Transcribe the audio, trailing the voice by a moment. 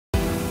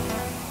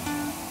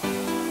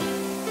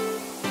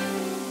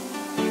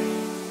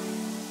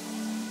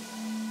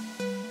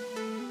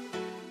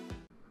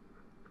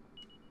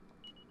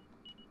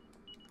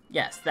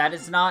Yes, that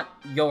is not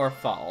your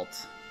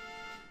fault.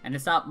 And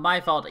it's not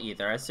my fault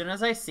either. As soon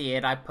as I see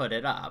it, I put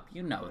it up.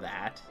 You know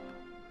that.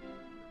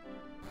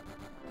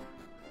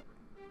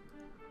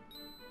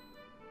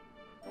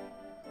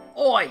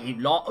 Oi, you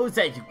lot! Who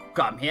said you could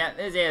come here?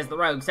 This here's the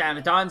Rogue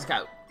Santa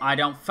Dunscoat. I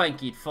don't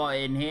think you'd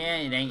fit in here.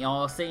 It ain't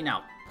your see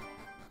now.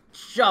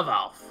 Shove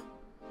off.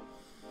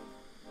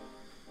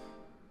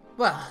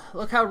 Well,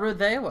 look how rude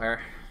they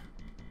were.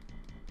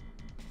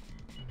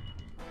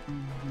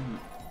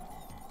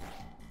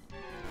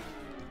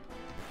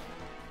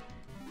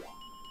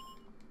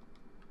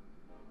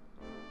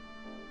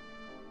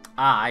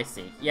 Ah, I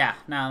see. Yeah,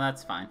 no,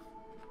 that's fine.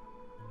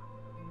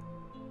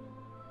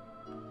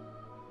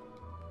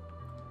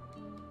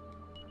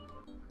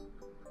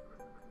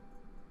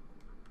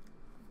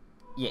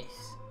 Yes.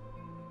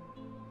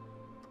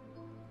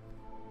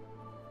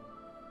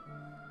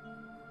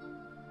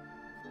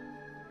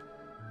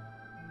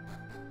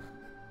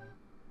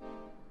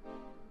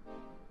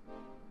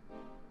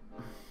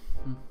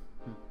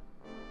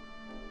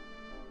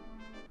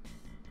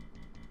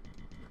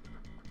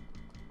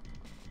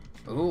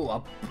 Ooh,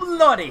 a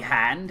bloody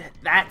hand.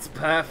 That's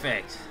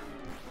perfect.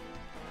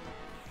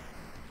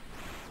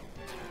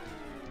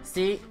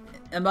 See,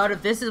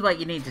 Emotive, this is what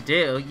you need to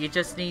do. You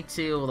just need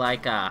to,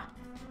 like,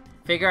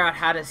 figure out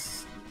how to,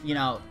 you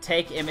know,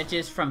 take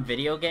images from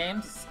video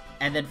games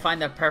and then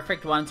find the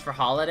perfect ones for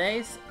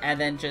holidays and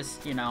then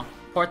just, you know,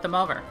 port them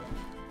over.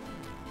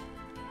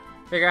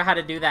 Figure out how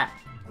to do that.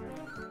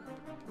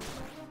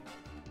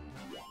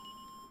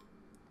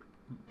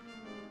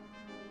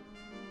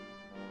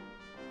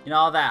 You know,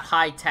 all that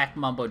high-tech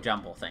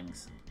mumbo-jumbo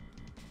things.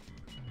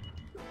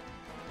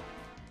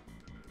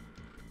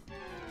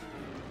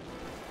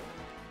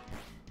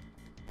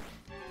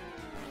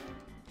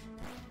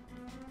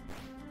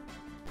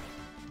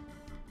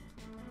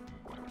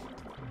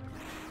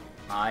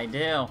 I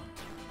do.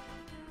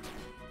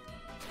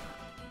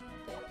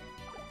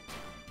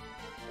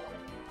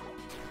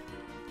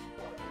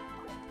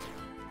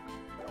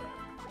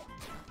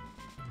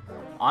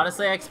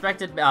 Honestly, I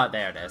expected... Oh,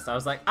 there it is. I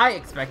was like, I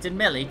expected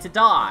Millie to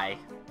die.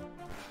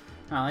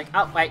 And I'm like,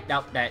 oh, wait,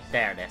 no, there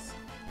it is.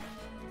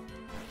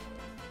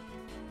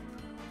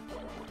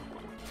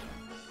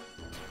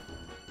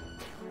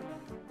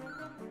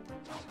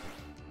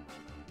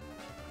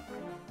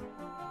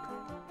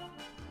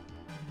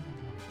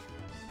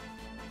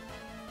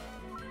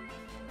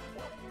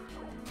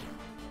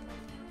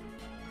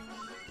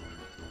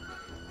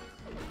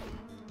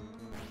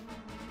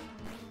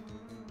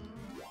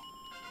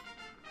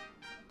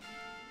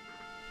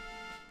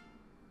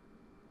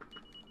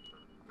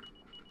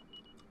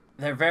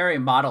 They're very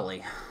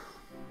modelly.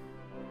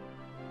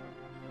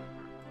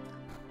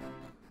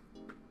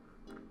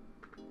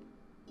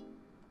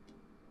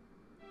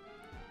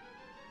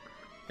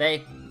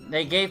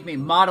 They gave me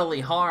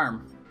modelly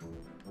harm.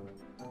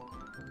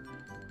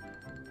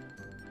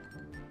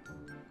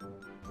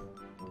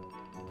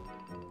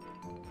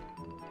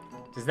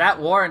 Does that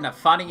warrant a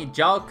funny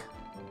joke?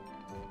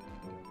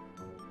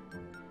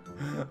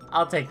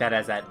 I'll take that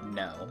as a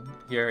no.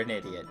 You're an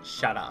idiot.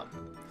 Shut up.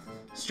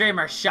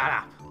 Streamer, shut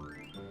up.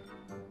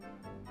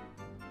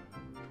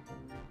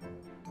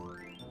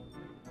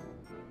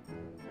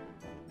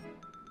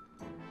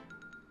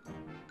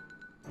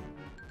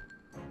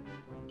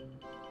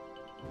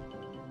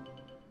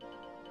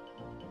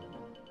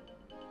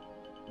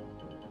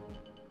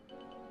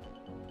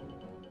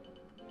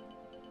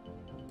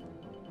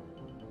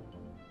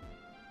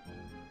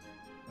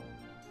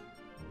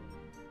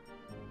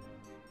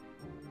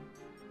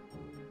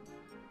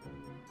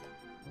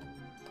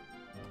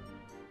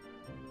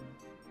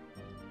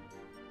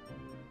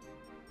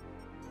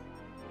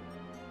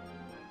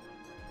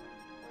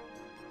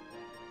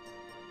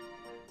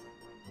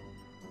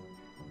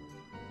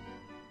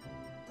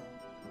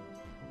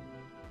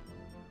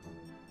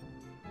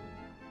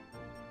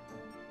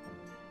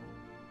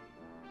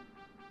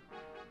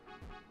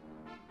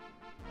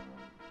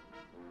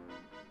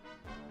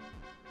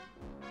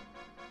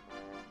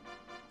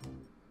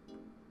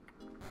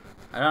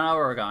 I don't know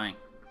where we're going.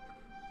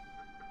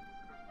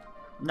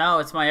 No,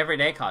 it's my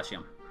everyday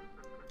costume.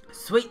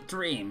 Sweet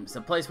Dreams,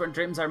 a place where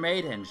dreams are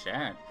made and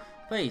shared.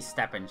 Please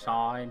step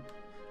inside.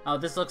 Oh,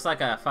 this looks like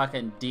a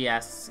fucking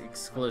DS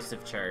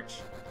exclusive church.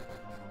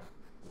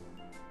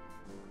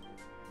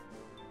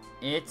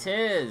 It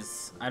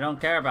is. I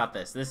don't care about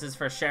this. This is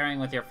for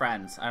sharing with your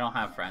friends. I don't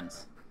have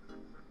friends.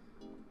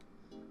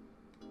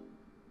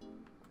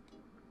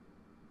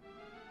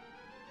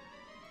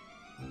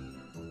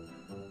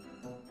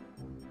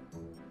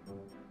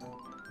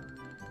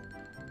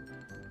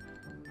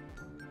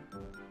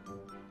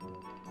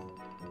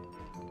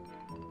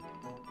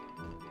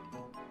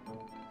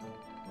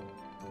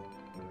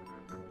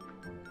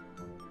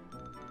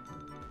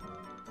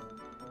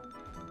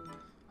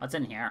 What's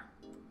in here?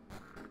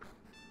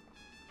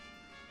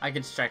 I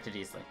get distracted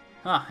easily.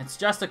 Huh, it's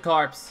just a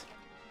corpse.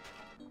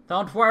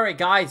 Don't worry,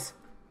 guys.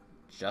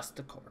 Just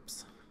a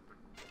corpse.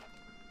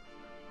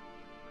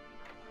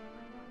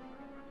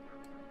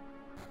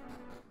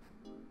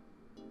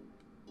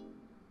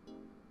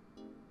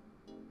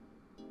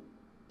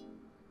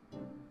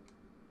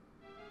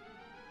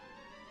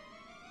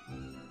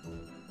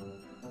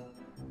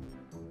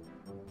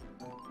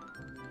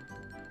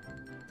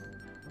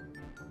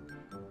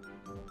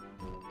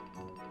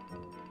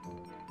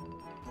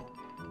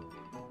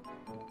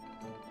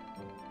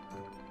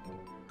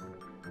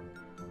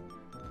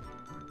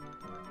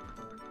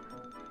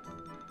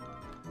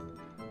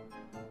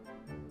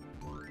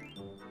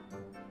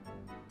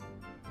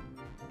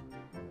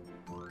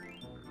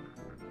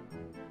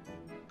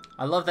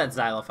 I love that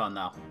xylophone,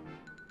 though.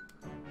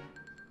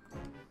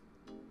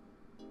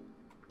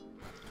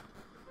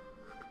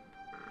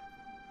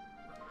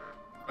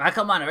 Ah,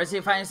 come on, Eris,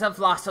 you find yourself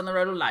lost on the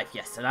road of life.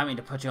 Yes, allow me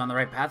to put you on the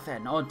right path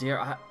then. Oh dear,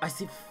 I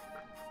see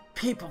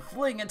people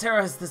fleeing in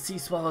terror as the sea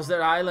swallows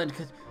their island.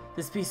 Could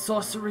this be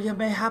sorcery or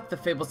mayhap? The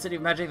fabled city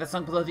of magic that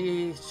sunk below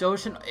the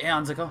ocean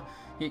eons ago?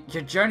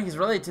 Your journey is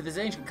related to this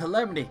ancient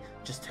calamity.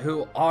 Just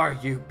who are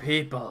you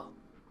people?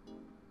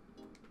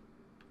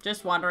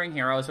 Just wandering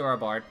heroes who are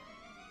bored.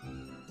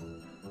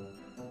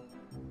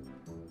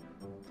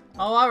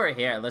 Oh, while we're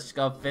here, let's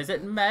go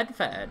visit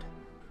Medfed.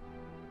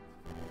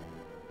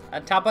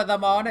 On top of the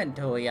morning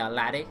to ya,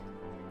 laddie.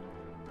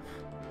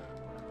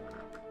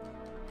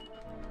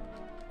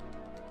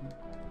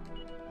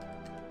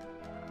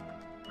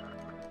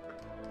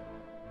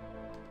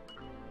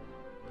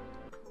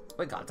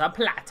 We got a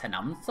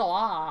platinum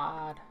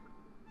sword.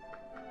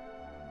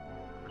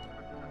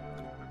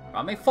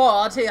 Roll me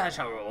 40, I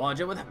shall reward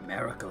you with a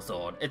miracle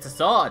sword. It's a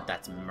sword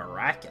that's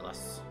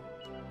miraculous.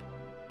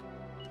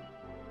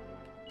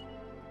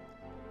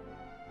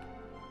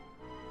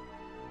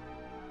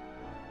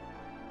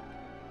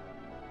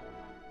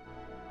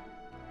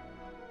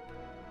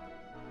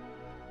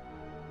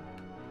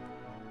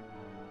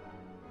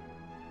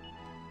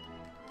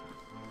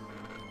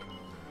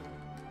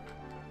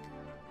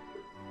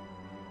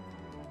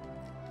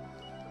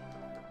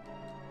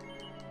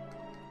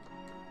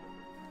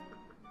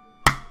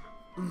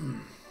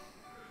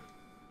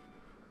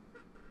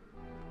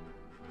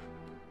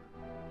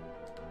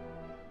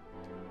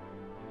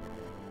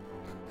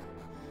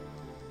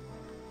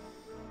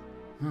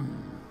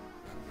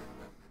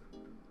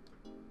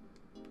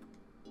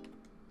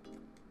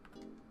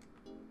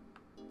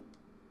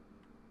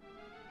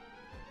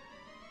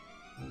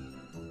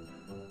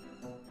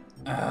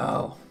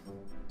 Oh.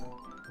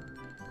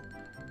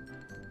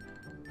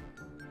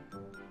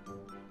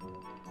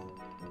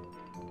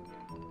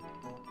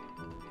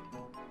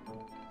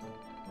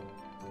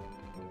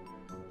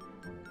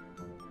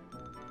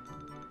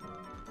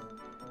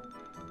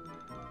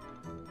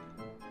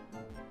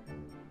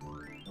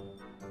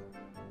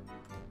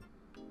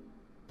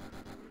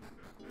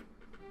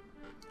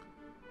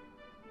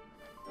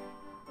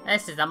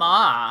 This is the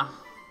more.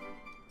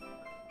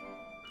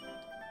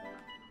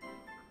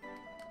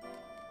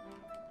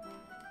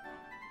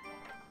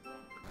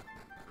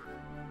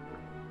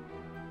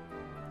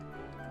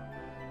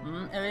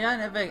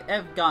 Ilyana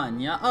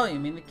Evganya. Oh, you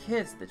mean the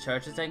kids the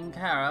church is taking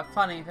care of?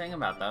 Funny thing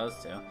about those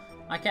two.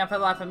 I can't for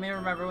the life of me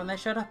remember when they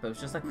showed up. It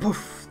was just like,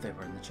 poof, they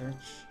were in the church.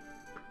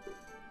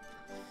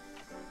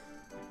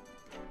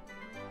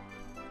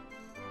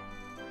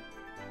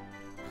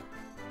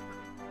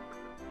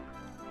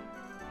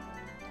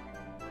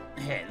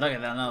 Hey, look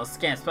at that little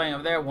scamps playing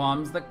over there,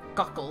 Worms the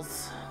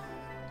cockles.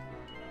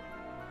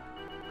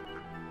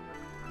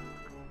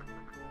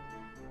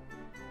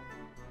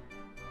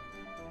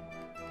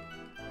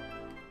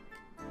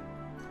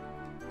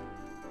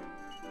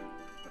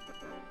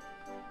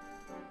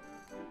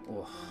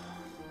 Oh.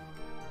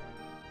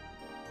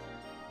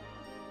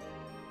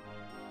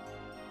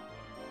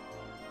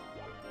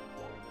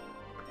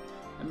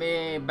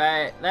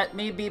 Let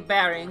me be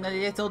burying a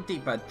little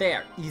deeper.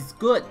 There is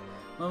good.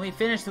 When we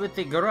finish with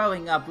the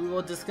growing up, we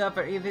will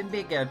discover even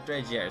bigger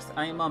treasures.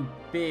 I am on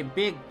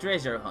big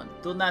treasure hunt.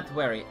 Do not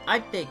worry, I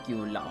take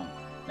you along.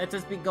 Let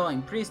us be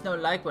going. Priest no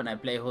like when I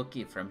play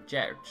hooky from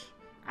church.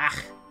 Ah,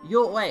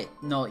 you wait.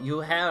 No, you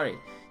hurry.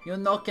 You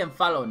no can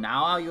follow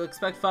now. How you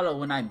expect follow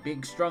when I'm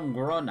big, strong,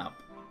 grown up?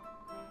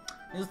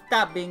 You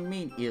stop being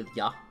mean,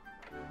 Ilya.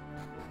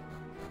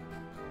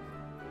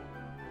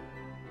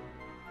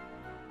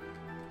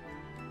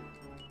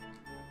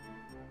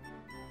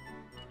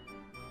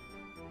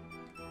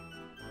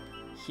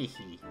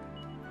 Hehe.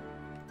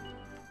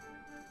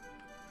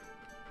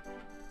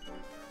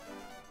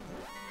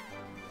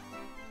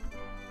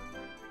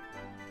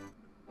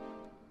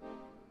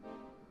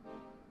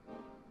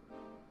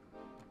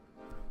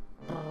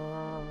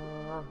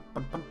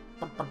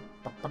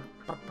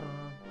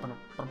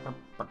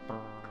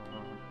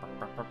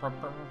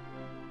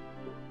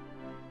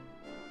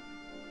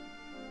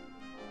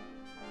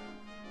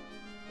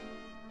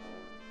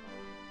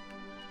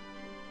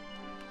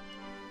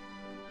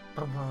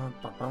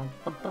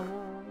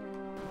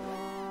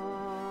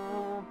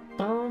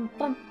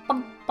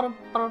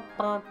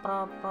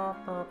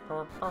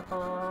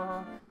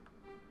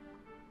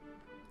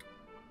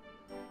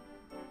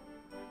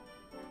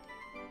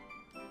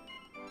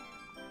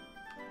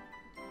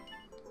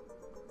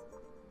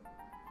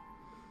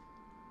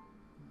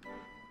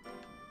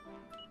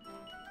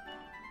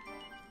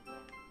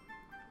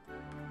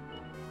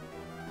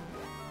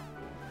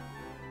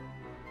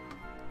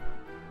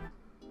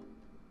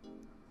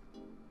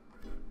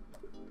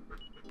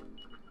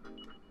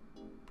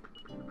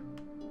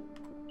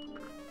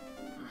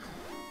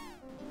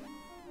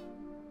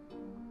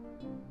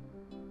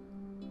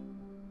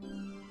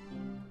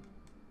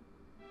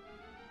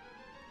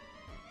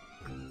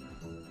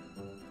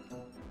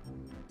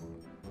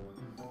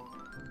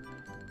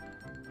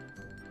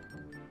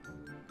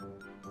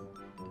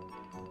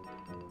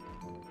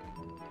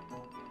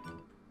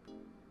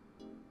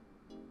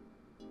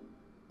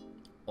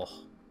 Oh.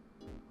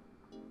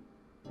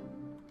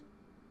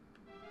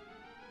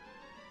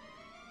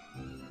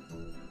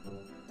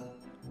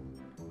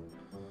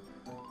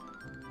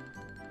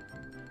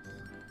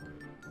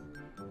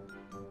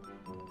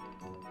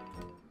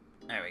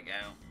 There we go.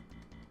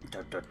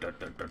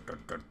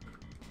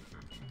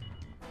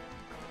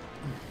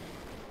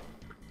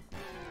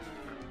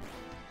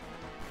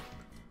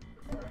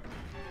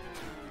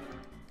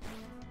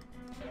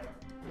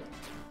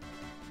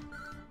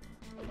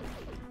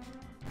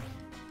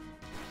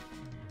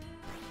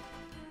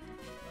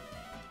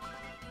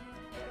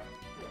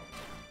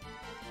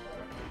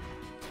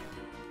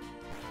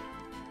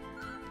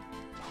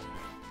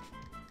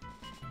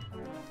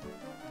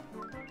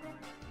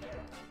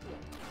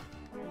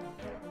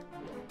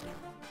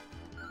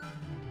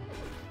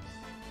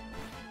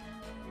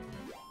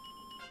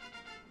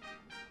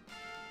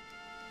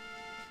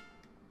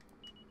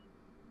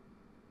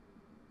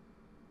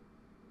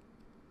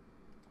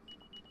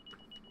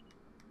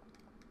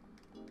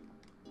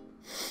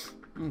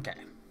 Okay.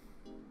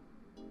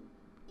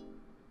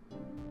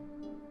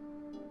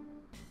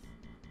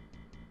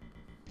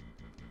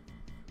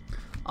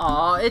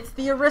 Aw, it's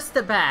the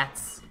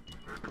Aristobats!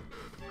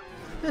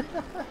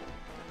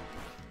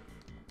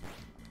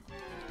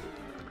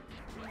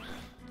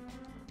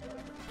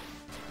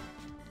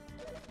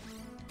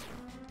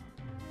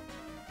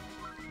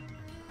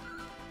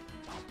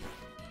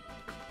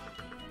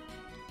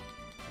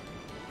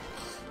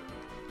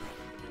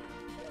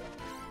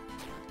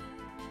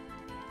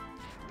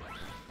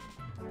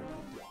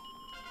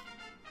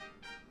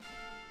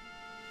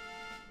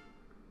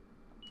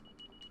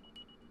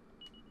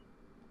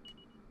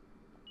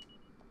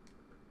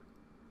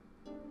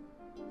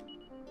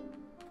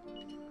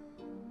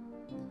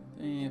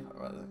 Three,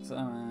 4, 5, 6,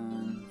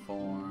 7,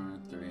 4,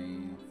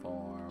 3,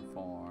 4,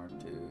 4,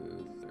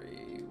 2, 3,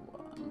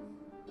 1.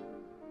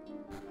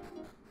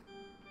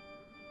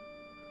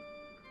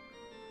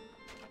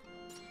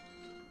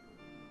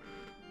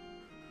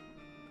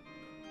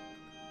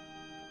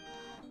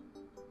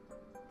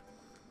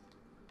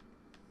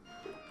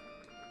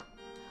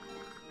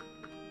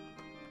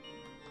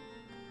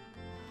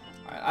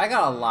 Alright, I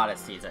got a lot of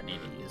seeds I need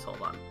to use.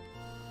 Hold on.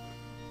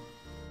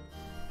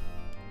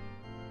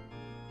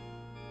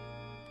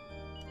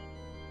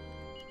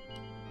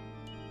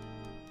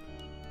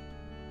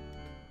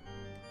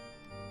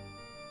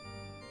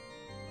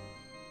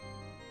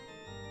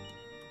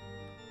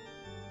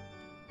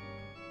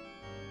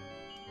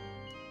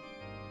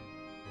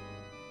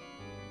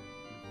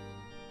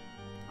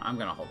 I'm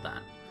gonna hold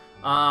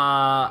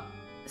that.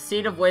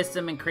 Seed of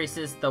Wisdom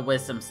increases the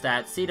Wisdom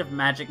stat. Seed of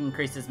Magic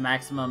increases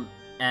maximum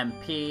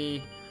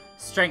MP.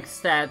 Strength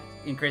stat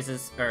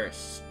increases, or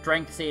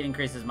Strength Seed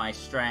increases my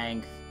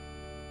strength.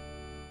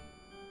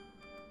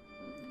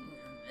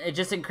 It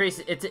just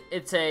increases.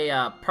 It's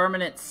a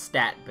permanent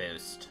stat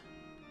boost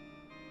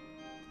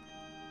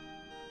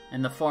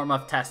in the form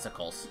of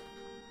testicles.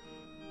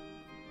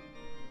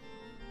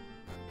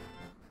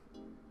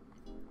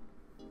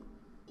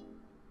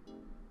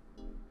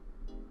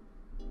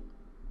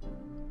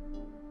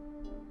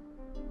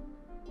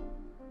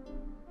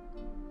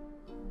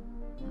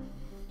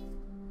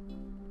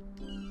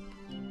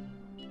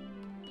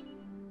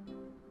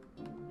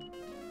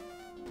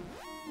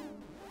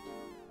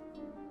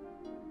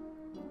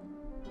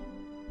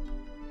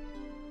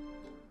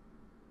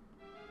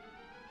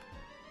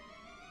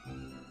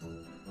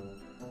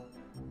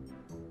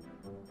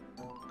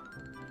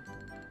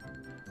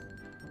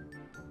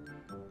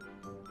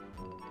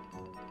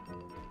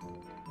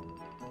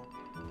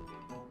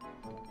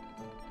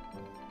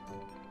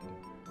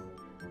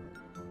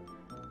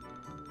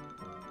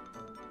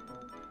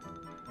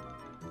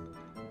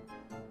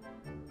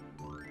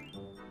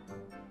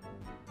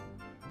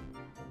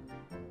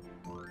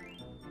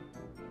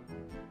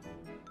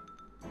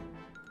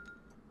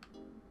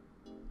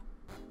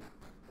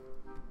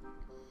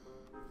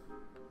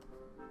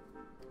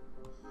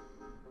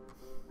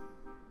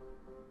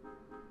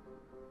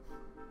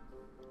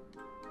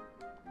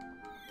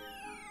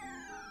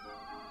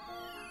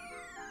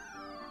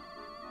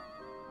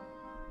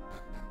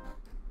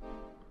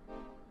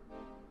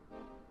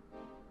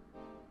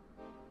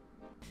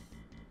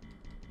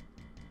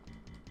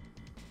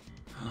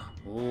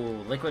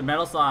 Ooh, liquid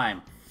metal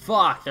slime.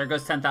 Fuck, there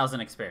goes 10,000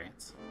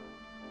 experience.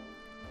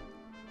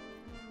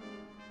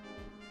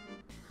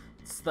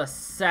 It's the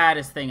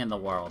saddest thing in the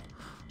world.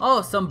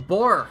 Oh, some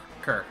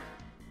Borker.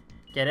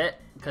 Get it?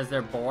 Because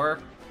they're boar.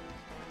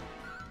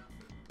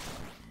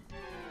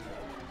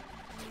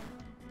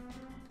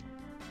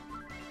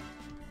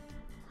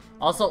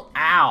 Also,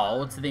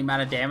 ow, to the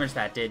amount of damage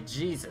that did.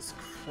 Jesus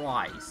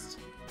Christ.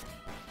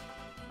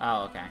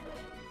 Oh, okay.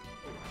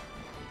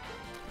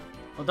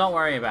 Well, don't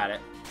worry about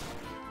it.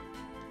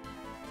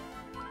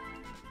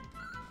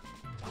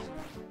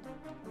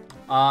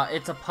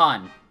 It's a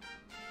pun.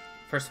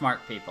 For smart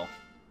people.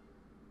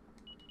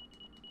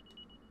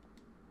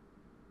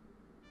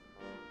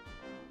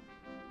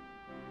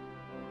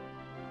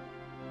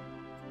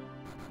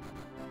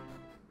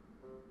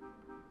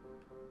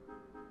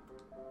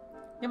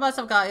 You must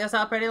have got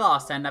yourself pretty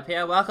lost to end up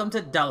here. Welcome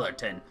to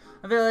Dullerton,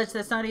 a village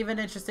that's not even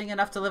interesting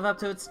enough to live up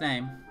to its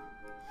name.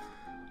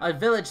 A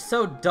village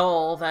so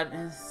dull that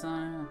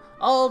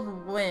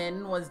Old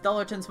Wynn was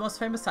Dullerton's most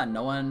famous son.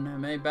 No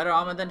one made better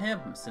armor than him.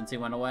 Since he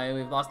went away,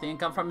 we've lost the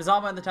income from his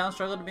armor, and the town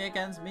struggled to make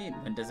ends meet.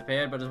 Wynn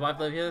disappeared, but his wife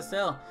lived here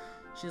still.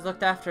 She's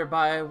looked after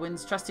by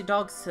Wynn's trusty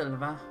dog,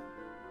 Silva.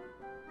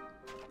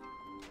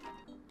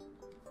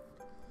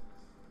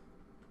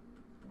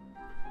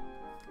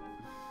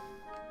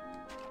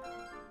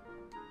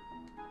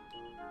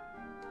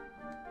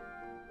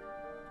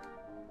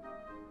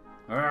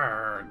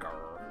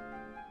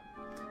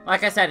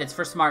 Like I said, it's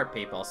for smart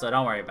people, so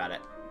don't worry about it.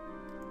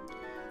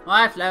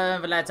 Wife,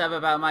 let's have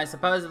about my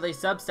supposedly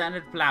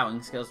substandard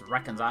plowing skills.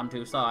 Reckons I'm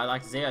too slow. I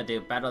like to see her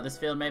do better. This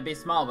field may be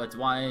small, but it's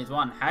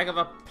one heck of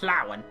a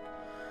plowing.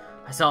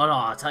 I saw it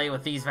all. I'll tell you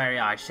with these very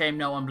eyes. Shame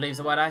no one believes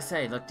a word I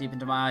say. Look deep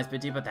into my eyes,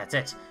 Biddy, but that's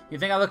it. You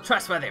think I look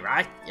trustworthy,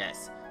 right?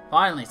 Yes.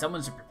 Finally,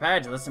 someone's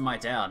prepared to listen to my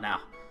tale. Now,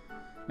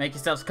 make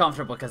yourselves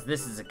comfortable, because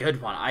this is a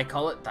good one. I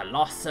call it the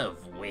loss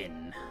of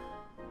Wynn.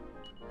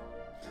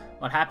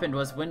 What happened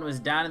was Wynn was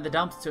down in the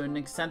dumps to an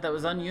extent that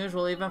was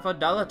unusual even for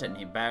Dullerton.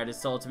 He bared his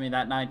soul to me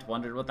that night,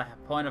 wondered what the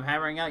point of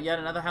hammering out yet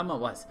another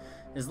helmet was.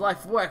 His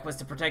life work was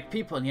to protect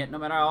people, and yet no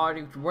matter how hard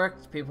he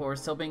worked, people were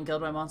still being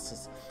killed by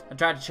monsters. I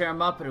tried to cheer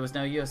him up, but it was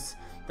no use.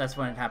 That's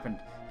when it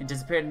happened. He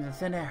disappeared into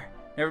thin air,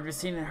 never to be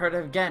seen and heard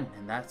of again,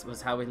 and that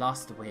was how we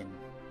lost Wynn.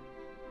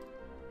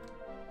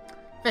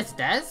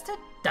 Visitors to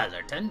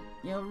Dullerton?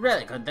 You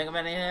really couldn't think of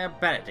anything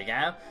better to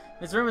go.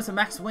 There's rumors of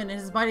Max Wynn and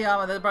his mighty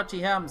armor that brought you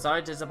here. I'm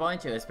sorry to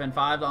disappoint you. It's been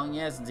 5 long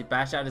years since he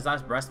bashed out his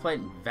last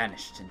breastplate and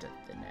vanished into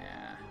thin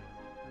air.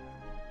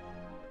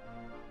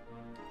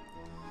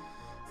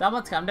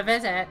 Someone's come to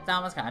visit.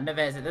 Someone's come to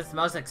visit. This is the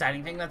most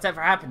exciting thing that's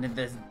ever happened in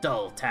this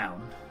dull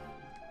town.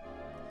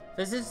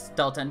 Visitors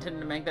to Dullerton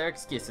tend to make their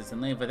excuses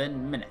and leave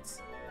within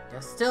minutes.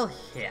 You're still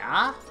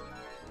here?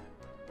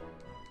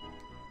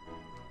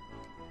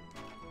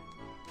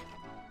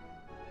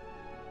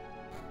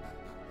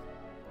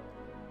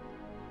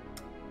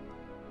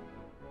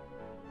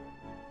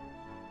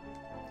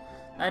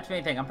 That made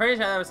me think. I'm pretty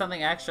sure there was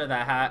something extra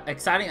that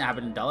exciting that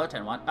happened in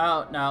Dullerton one.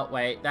 Oh, no,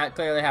 wait. That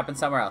clearly happened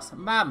somewhere else.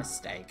 My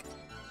mistake.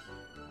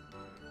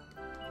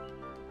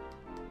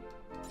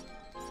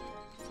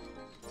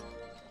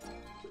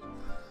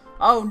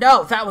 Oh,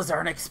 no! That was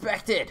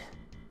unexpected!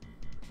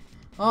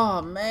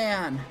 Oh,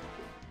 man.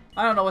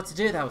 I don't know what to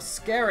do. That was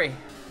scary.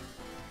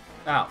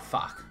 Oh,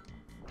 fuck.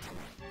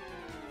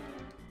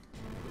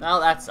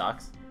 Well, that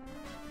sucks.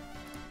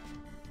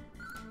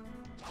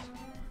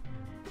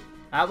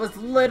 That was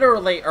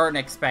literally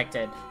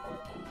unexpected.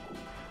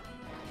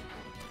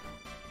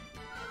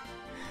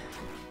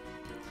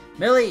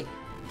 Millie,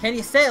 can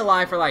you stay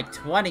alive for like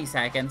 20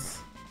 seconds?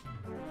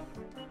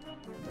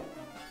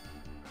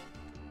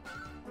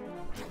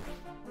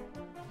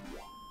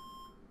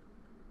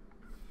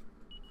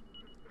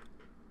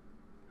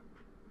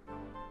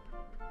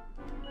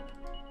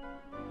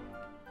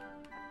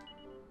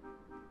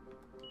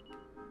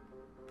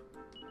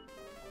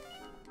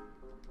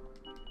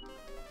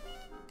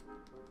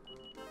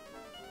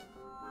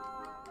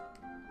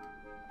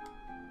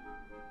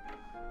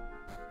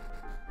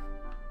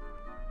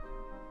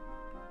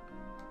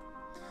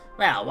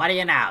 Well, what do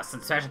you know?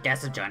 Some special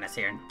guests have joined us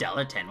here in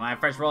Dullerton. When I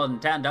first rolled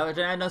in town,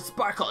 Dullerton had no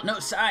sparkle, no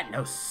sign,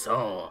 no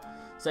soul.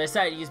 So I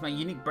decided to use my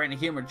unique brand of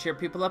humor to cheer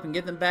people up and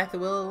give them back the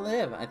will to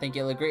live. I think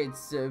you'll agree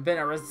it's been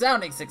a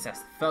resounding success.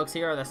 The folks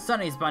here are the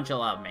sunniest bunch of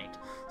love mate.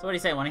 So what do you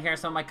say, want to hear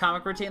some of my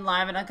comic routine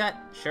live and uncut?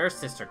 Sure,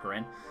 Sister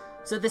Grin.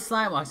 So this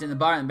slime walks in the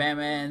bar and the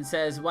bandman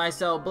says, "Why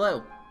so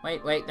blue?"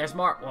 Wait, there's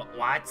more.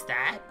 What's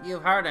that?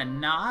 You've heard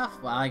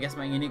enough? Well, I guess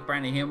my unique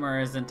brand of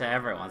humor isn't to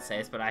everyone's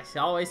taste, but I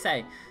always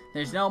say,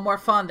 there's no more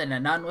fun than a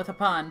nun with a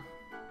pun.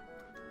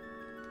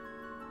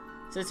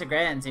 Sister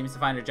Gran seems to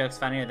find her jokes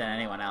funnier than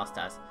anyone else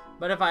does.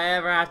 But if I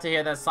ever have to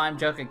hear that slime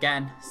joke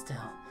again,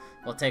 still,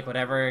 we'll take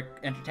whatever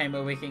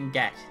entertainment we can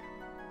get.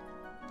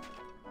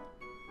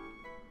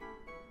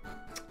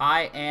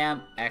 I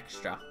am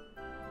extra.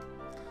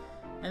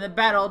 In the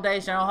bad old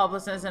days, general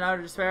helplessness and utter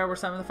despair were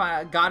some of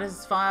the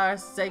goddess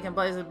fire's taken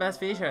place the best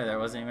feature. There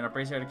wasn't even a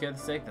priest here to cure the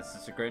sickness.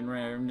 Sister Grin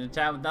ran into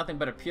town with nothing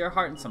but a pure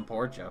heart and some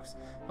poor jokes.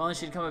 If only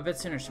she'd come a bit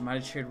sooner, she might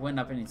have cheered Wynn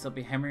up and he'd still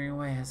be hammering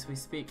away as we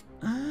speak.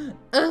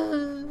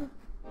 Ugh.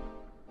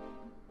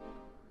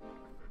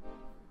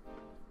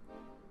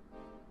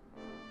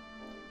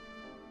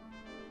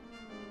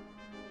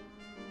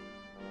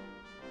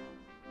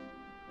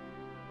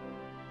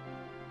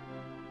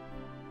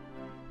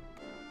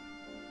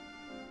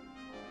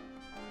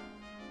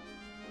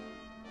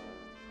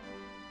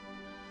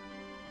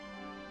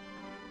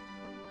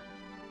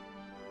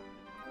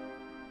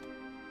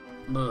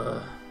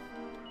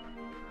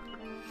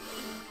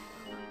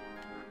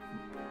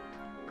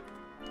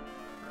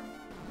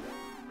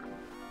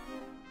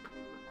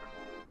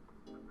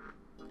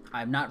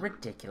 I'm not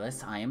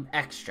ridiculous, I am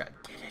extra.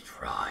 Get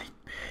it right,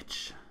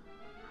 bitch.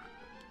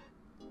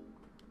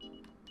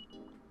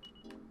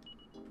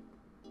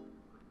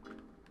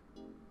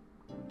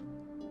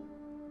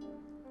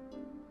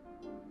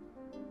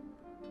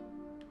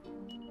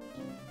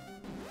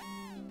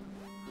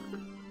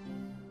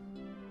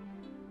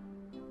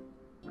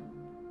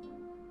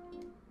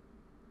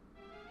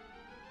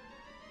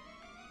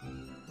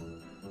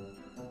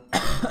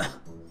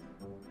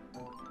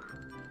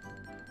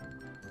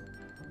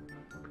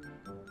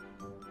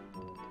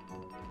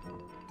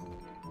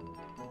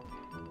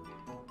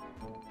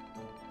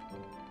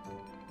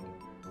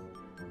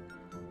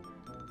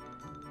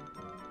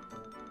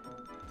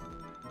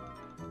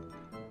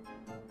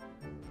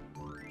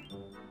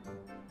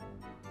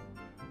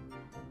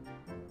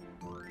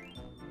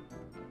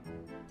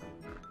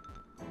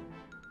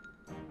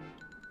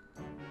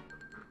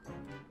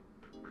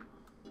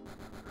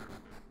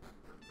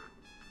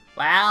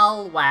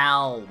 Well,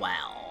 well,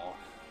 well.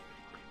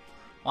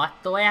 What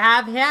do we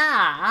have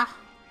here?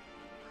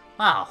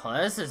 Well,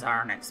 this is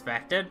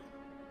unexpected.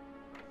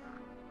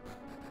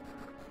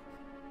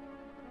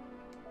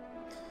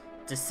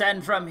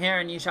 Descend from here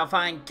and you shall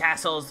find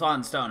Castle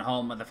Swanstone,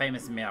 home of the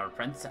famous Mirror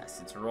Princess.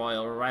 Its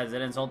royal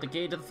residence hold the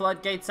key to the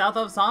floodgate south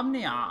of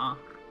Somnia.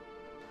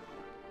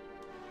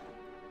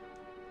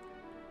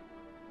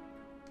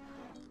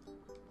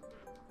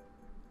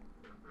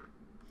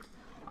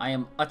 I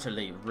am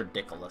utterly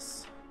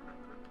ridiculous.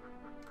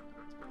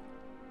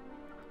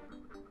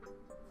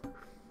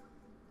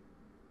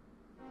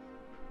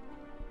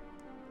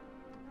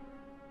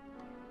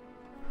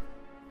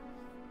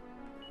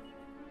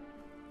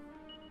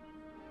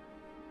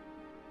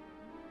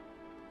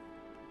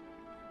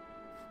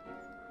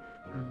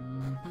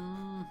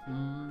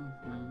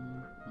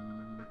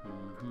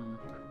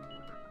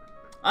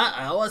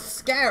 Uh-oh, a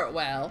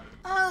Scarewell.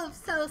 Oh,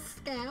 so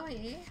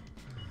scary.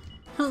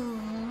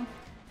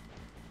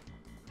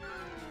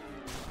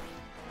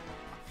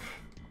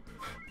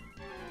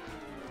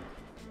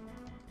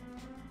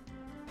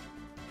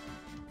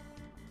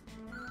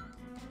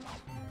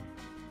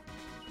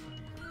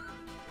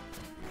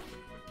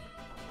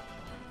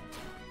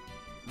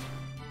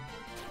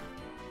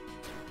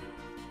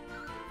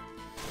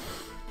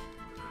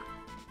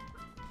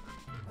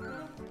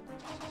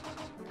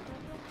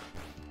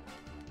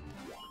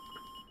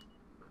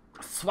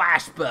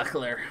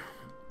 Swashbuckler.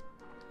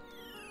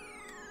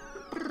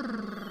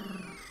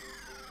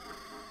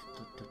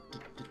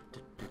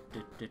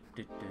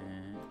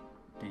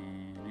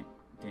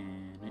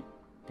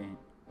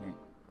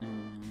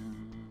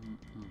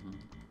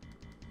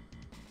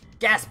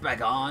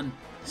 Gaspagon,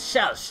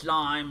 Shell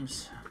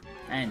Slimes,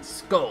 and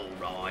Skull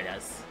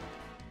Riders.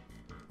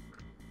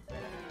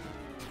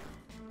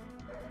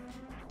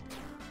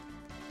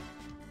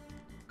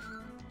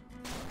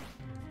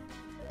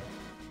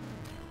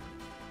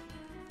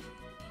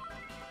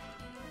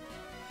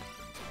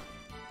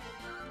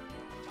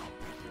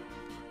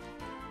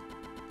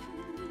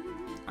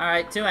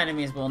 Alright, 2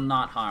 enemies will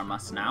not harm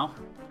us now.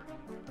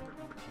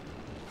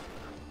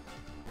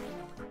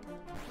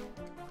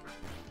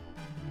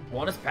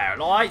 One is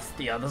paralyzed,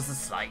 the other's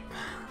asleep.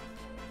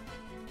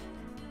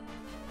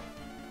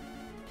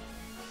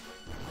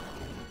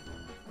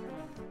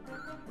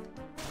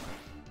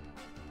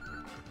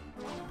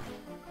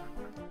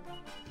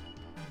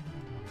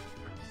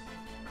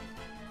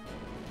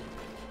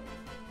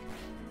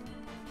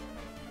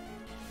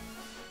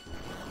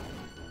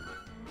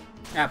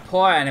 That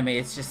poor enemy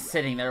is just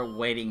sitting there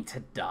waiting to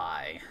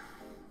die.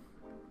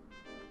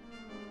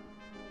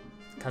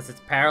 Because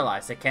it's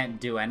paralyzed, it can't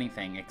do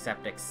anything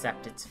except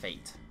accept its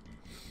fate.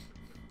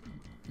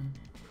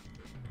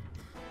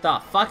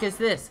 The fuck is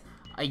this?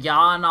 A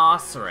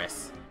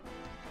Yawnosaurus.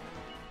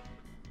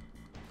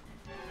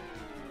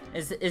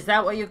 Is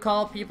that what you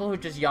call people who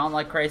just yawn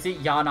like crazy?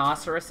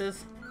 Yawnosauruses?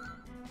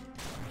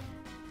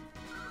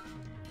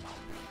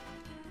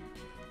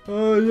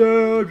 Oh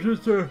yeah, I'm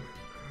just a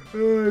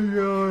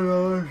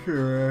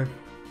Yawnosaurus.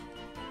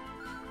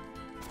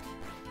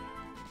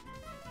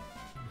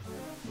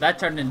 That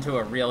turned into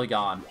a real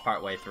yawn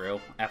partway through,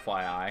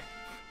 FYI.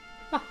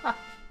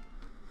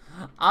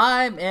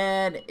 I'm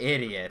an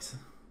idiot.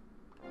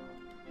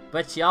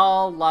 But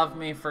y'all love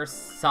me for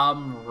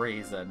some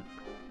reason.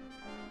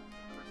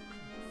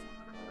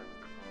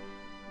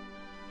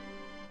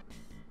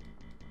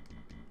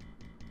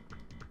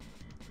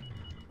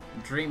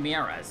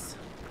 Dreameras.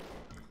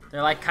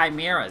 They're like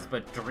chimeras,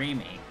 but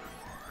dreamy.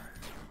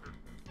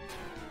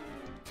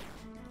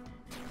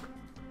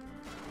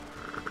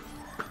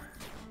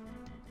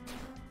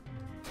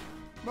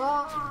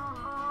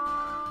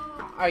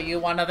 Are you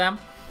one of them?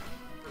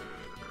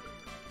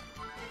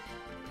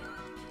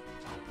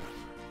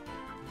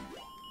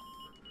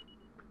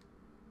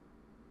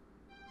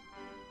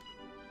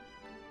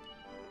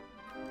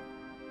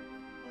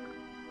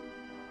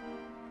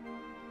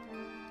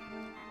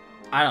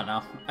 I don't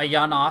know. A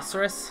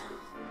Yawnosaurus?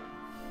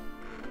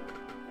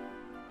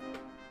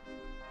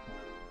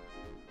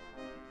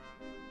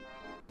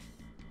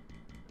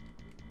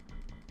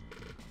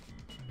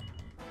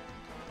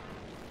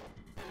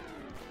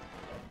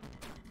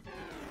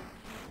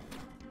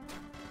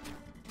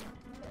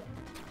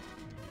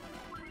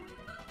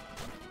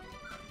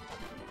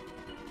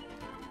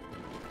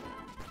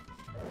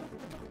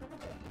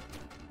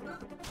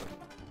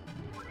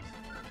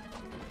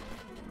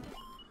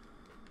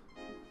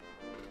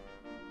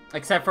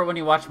 Except for when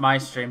you watch my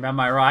stream, am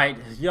I right?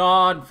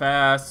 Yawn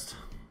fest.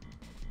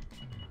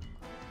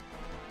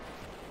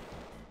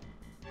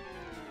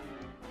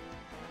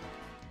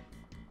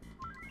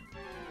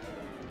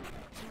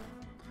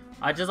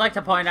 I'd just like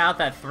to point out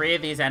that 3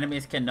 of these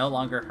enemies can no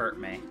longer hurt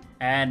me.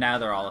 And now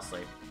they're all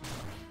asleep.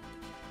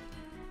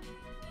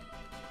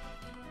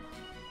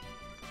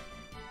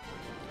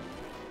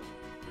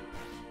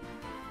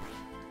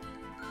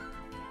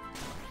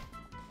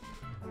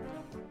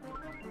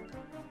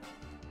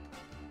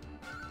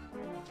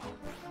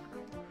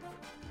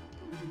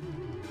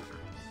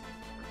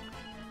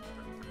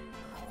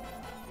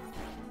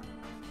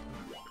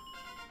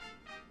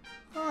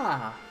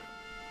 Ah.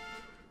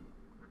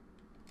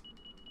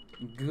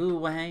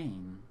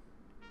 Gawain.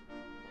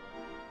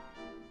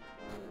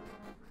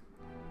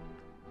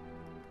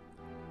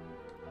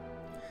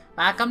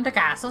 Welcome to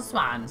Castle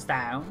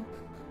Swanstone.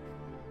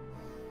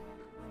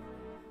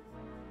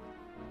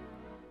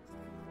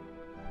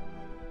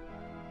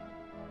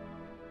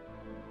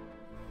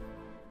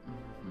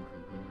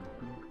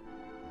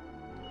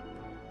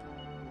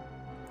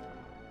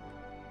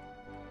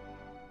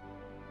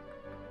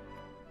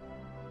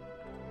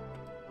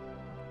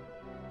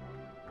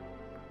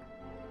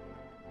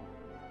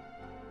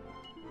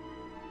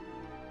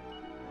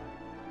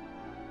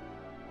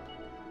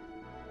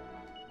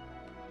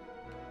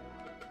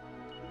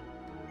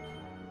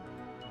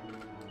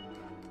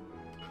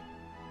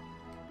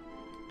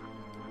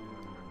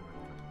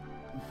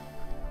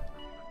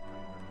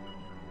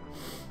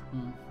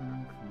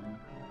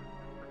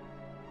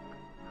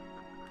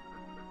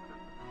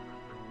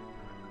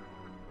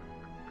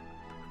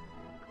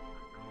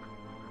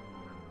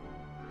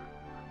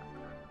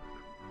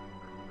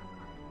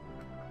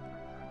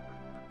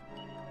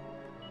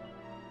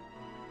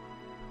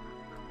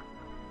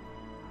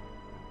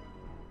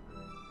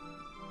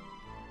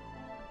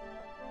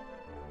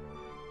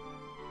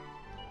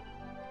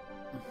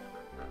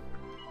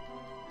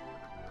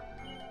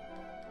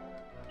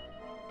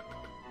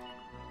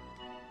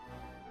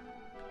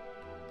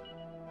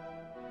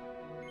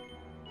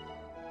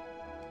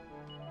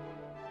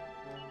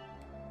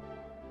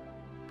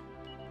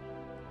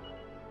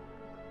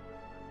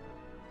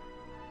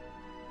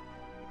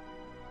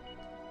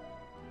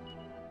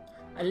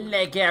 A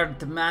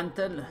laggard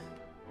mantle.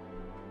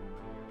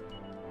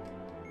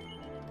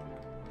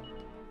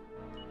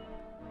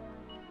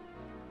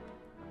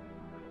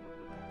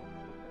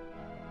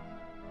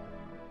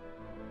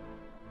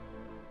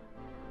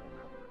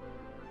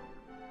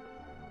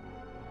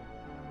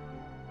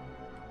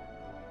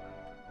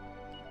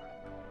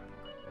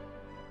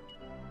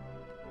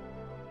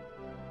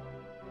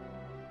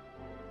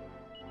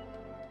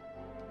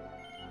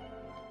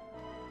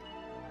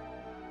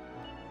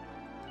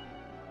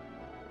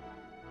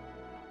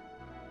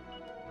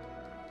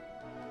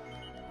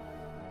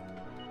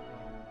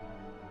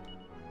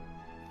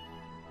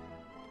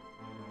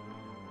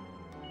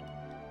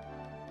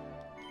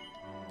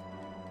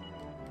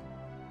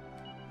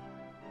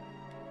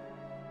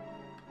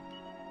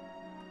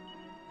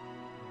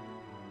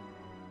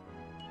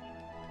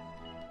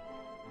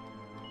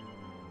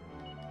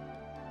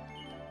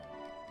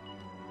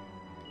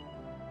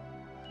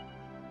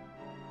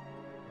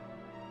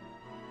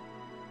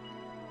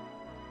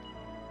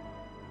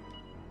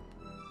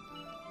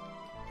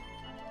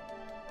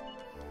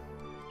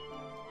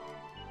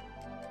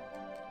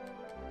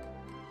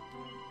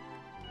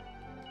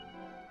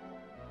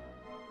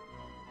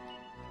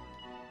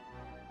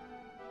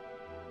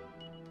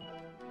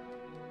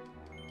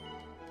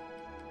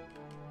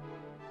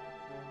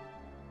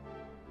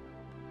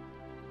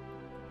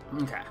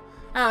 Okay.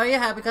 Oh,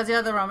 yeah, because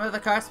you're the rumor of the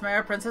cursed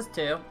mirror princess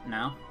too?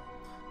 No.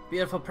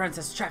 Beautiful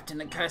princess trapped in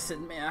the cursed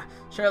mirror.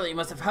 Surely you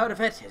must have heard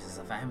of it. It is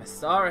a famous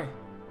story.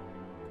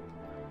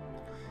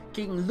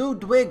 King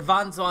Ludwig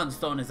von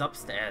Swanstone is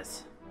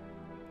upstairs.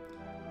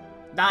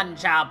 None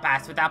shall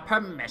pass without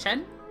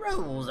permission.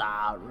 Rules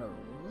are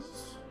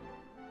rules.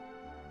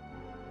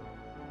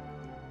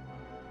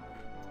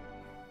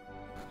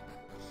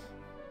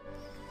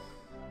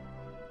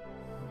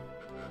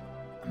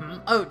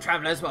 Oh,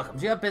 travelers, welcome.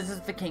 Do you have business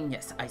with the king?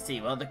 Yes, I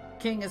see. Well, the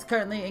king is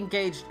currently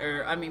engaged,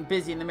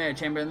 busy in the mirror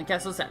chamber in the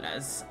castle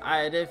cellars.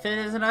 If it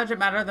is an urgent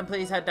matter, then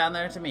please head down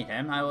there to meet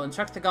him. I will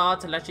instruct the guard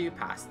to let you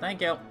pass.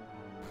 Thank you.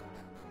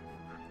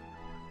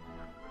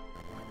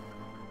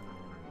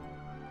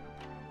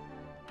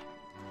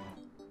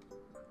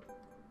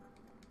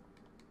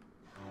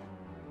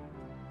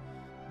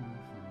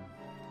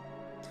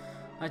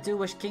 I do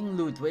wish King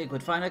Ludwig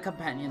would find a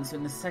companion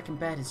soon. The second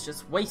bed is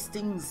just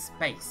wasting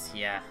space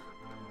here.